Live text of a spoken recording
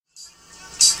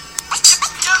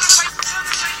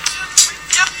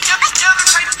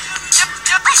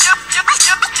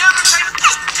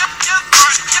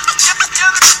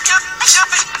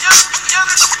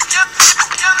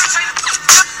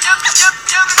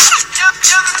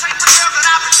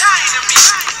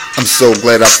I'm so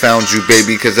glad I found you,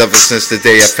 baby, cause ever since the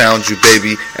day I found you,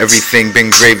 baby, everything been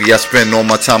gravy. I spend all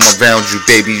my time around you,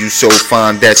 baby. You so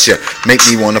fine that you make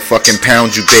me wanna fucking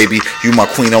pound you, baby. You my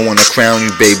queen, I wanna crown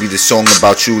you, baby. The song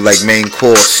about you like main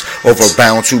course,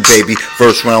 overbound too, baby.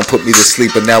 First round put me to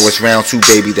sleep, but now it's round two,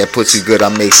 baby. That pussy good, I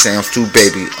make sounds too,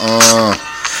 baby.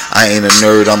 I ain't a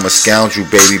nerd, I'm a scoundrel,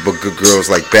 baby. But good girls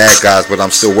like bad guys, but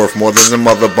I'm still worth more than the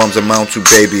mother bums amount to,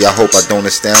 baby. I hope I don't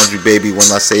astound you, baby. When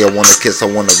I say I wanna kiss, I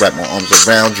wanna wrap my arms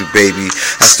around you, baby.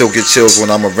 I still get chills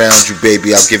when I'm around you,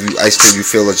 baby. I'll give you ice till you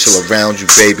feel a chill around you,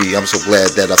 baby. I'm so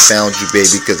glad that I found you,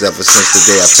 baby, cause ever since the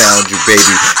day I found you,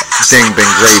 baby, thing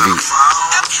been gravy.